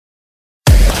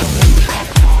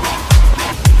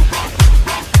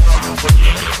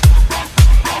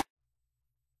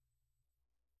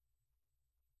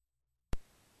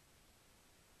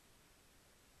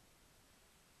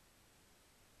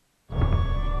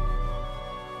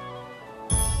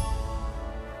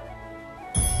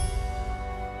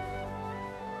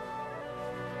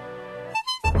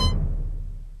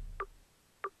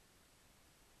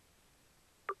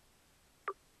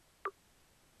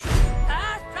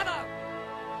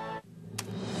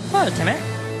よてめえ。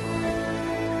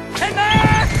変だー。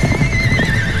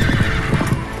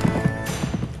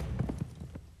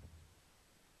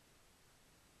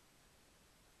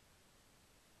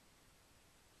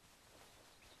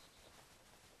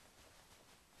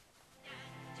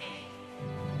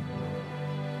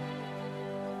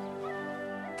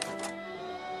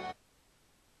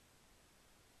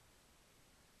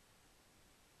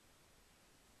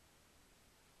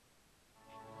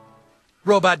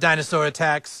Robot dinosaur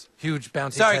attacks, huge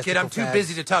bounty. Sorry, kid, I'm testicle too fags,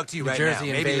 busy to talk to you New right Jersey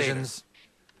now. Maybe invasions,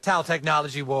 Tal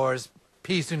technology wars,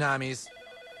 pea tsunamis.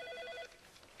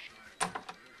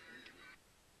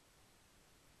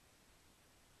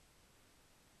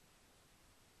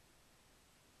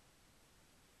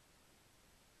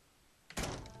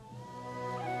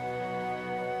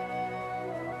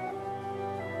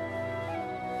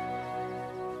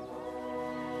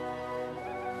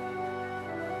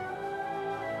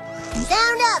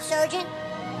 Sound up, Sergeant.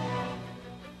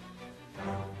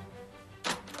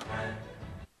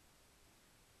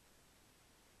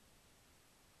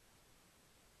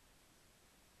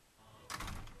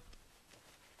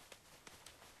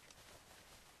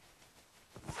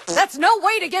 That's no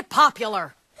way to get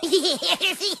popular.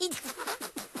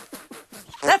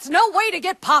 That's no way to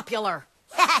get popular.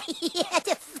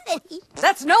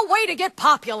 That's no way to get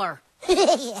popular.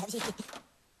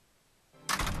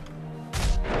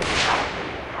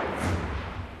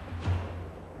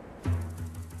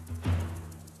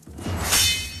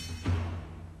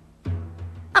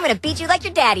 I'm gonna beat you like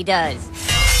your daddy does.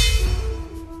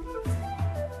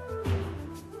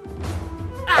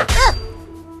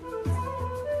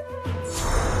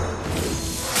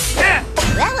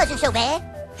 That wasn't so bad.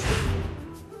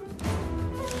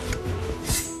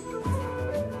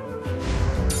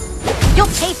 You'll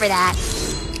pay for that.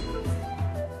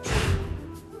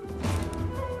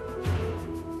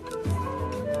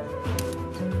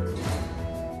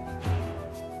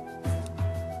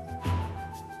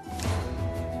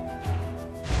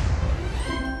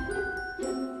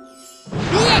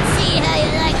 Let's see how you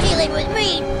like dealing with me.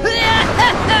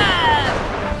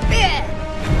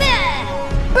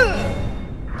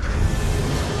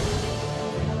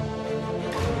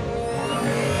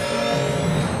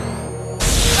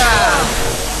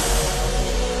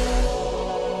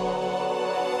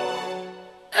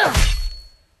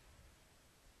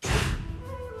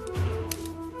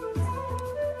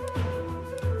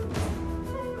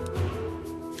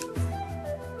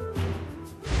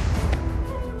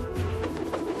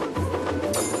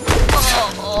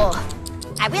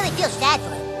 I really feel sad for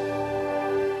him.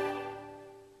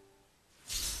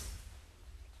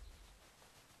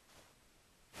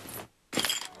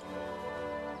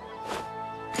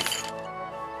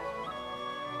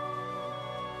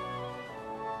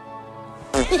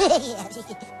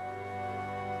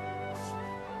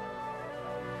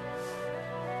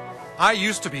 I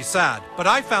used to be sad, but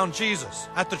I found Jesus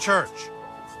at the church.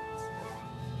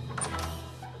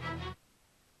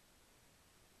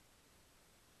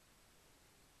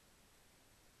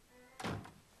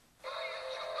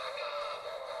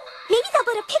 Maybe they'll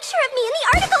put a picture of me in the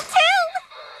article, too!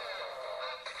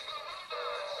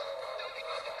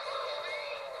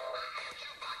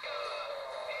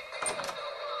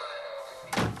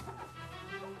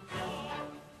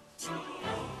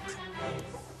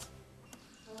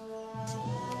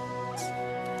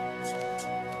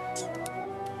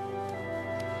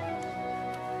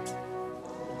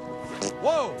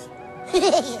 Whoa!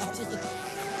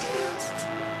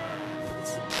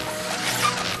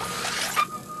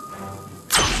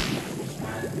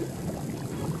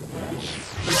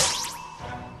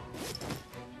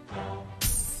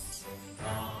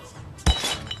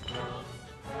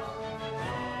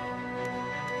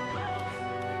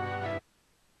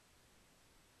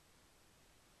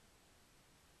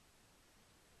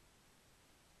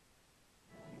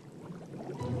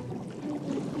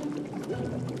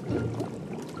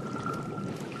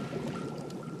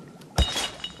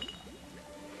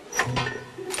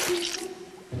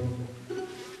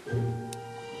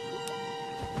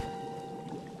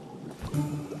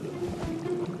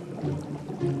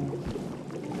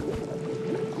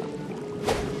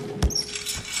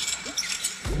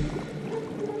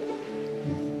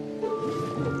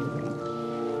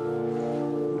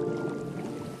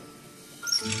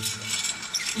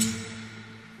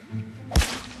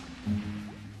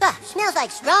 Smells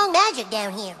like strong magic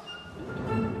down here.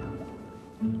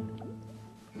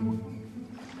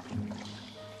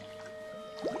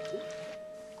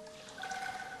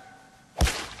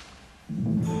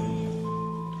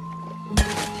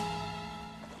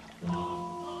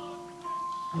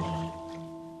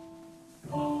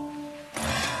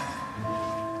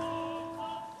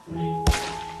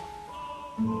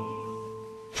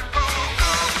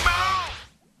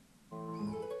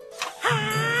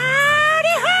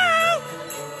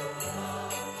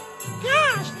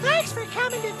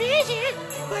 coming to visit,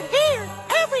 but here,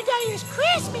 every day is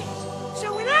Christmas.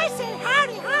 So when I say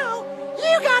howdy ho,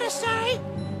 you gotta say,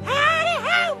 howdy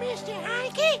ho, Mr.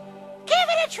 Hanky. Give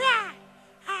it a try.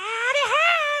 Howdy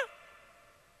ho.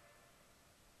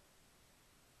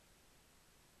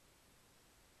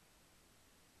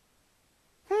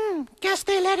 Guess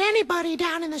they let anybody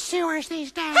down in the sewers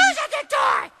these days. Who's at the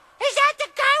door? Is that the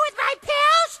guy with my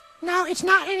pills? No, it's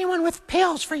not anyone with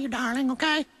pills for you, darling,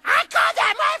 okay? I called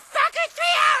that motherfucker 3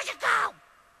 hours ago!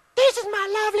 This is my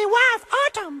lovely wife,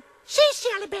 Autumn. She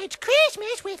celebrates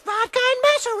Christmas with vodka and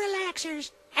muscle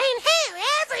relaxers. And here,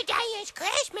 every day is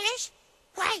Christmas.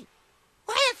 Wait,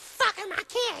 where the fuck are my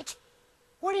kids?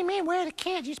 What do you mean, where are the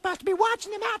kids? You're supposed to be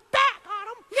watching them out back,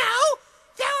 Autumn. No,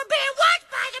 they were being watched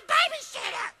by the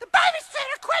babysitter. The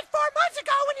babysitter quit 4 months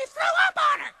ago when you threw up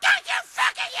on her. Don't you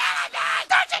fucking yell at me!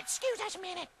 Don't you excuse us a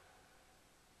minute.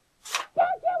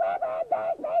 Don't you ever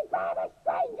make me from a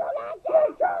stranger like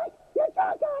you, George. You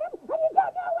took on him, and you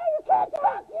don't know where your kids are.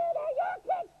 Fuck you, they're your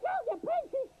kids too, you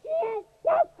piece of shit.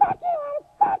 No, fuck you, and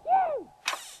fuck you.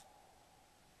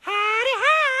 Howdy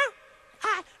ho.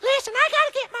 Listen, I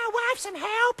gotta get my wife some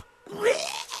help.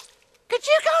 Could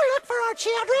you go look for our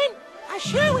children? I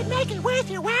sure would make it worth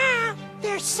your while.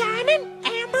 There's Simon,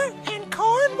 Amber, and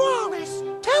Cornwallis.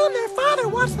 Tell them their father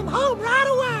wants them home right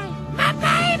away. My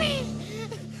baby!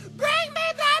 Bring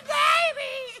me my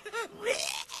baby!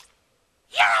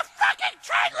 You're a fucking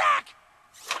train wreck!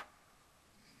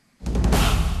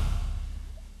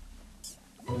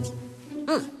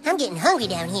 I'm getting hungry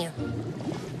down here.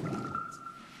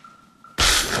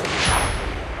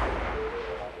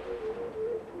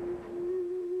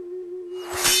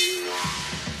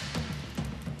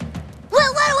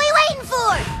 Well, what are we waiting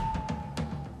for?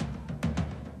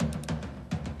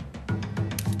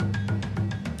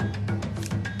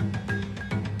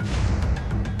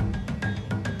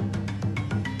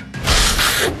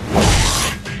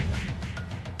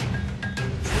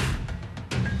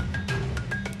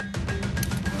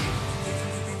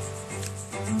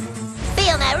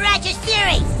 Feel my righteous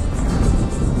fury!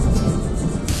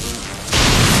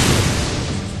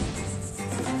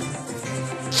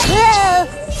 Whoa!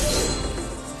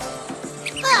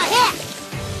 Oh, heck!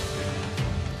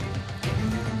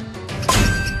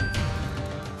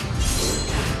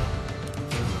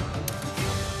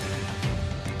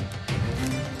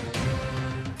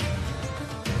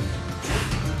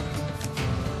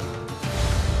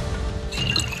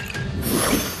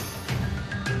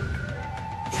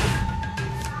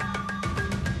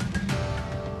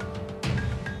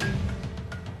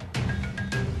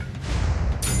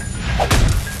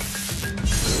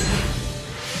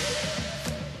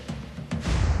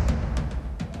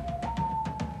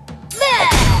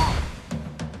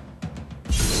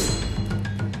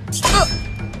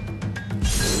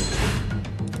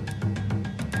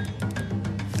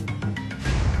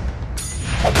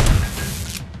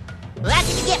 Well, that's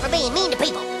what you get for being mean to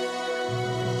people.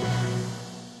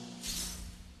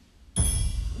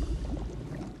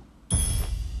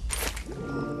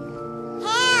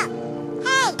 Help!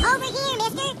 Hey, over here,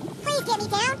 mister. Please get me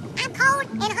down. I'm cold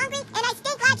and hungry and I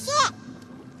stink like shit.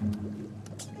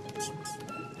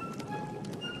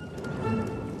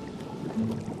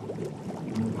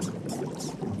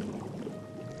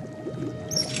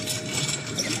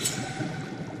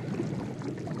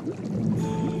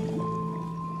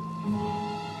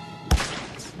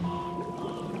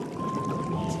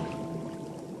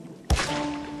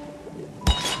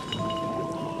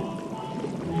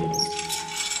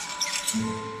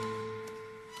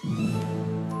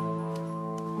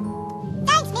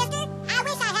 Thanks, mister. I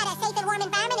wish I had a safe and warm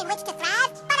environment in which to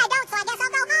thrive, but I don't, so I guess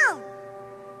I'll go home.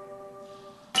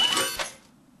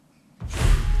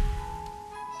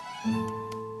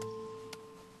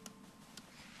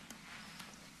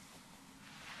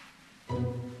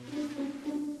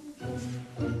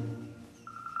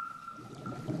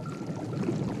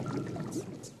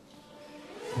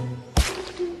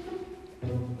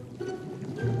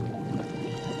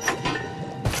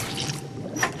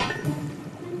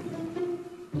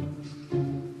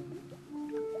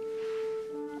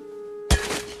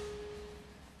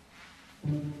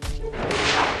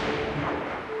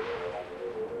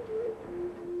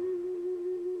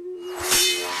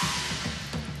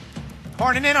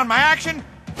 Horning in on my action?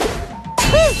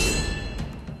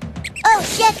 Oh,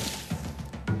 shit!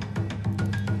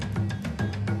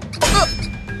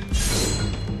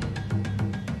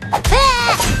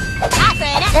 I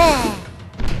said it!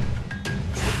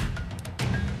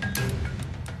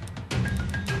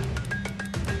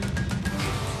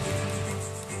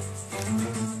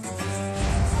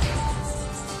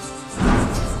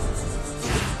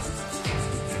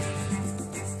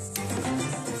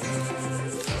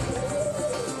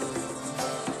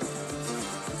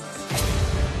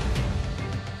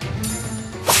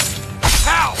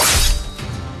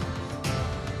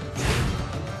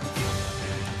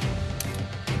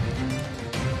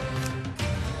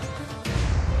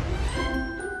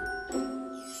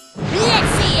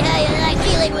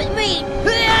 dealing with me.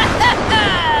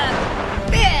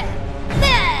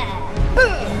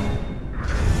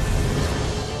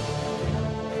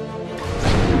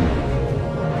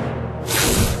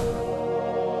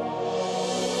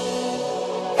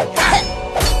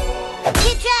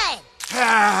 Keep trying.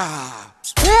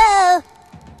 Whoa.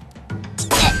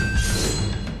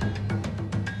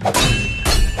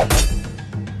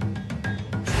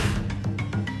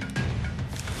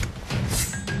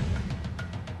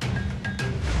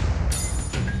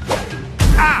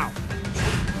 Ow!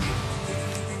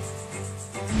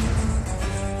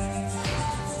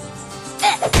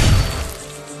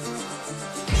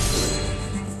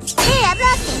 Hey, I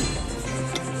blocked it.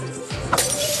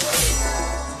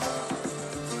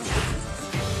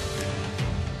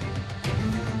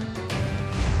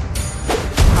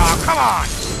 Oh, come on!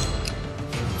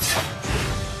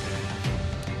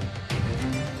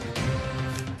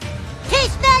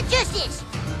 Taste not justice.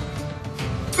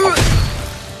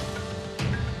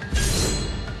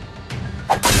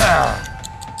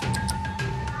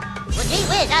 Well, gee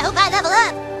whiz, I hope I level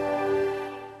up.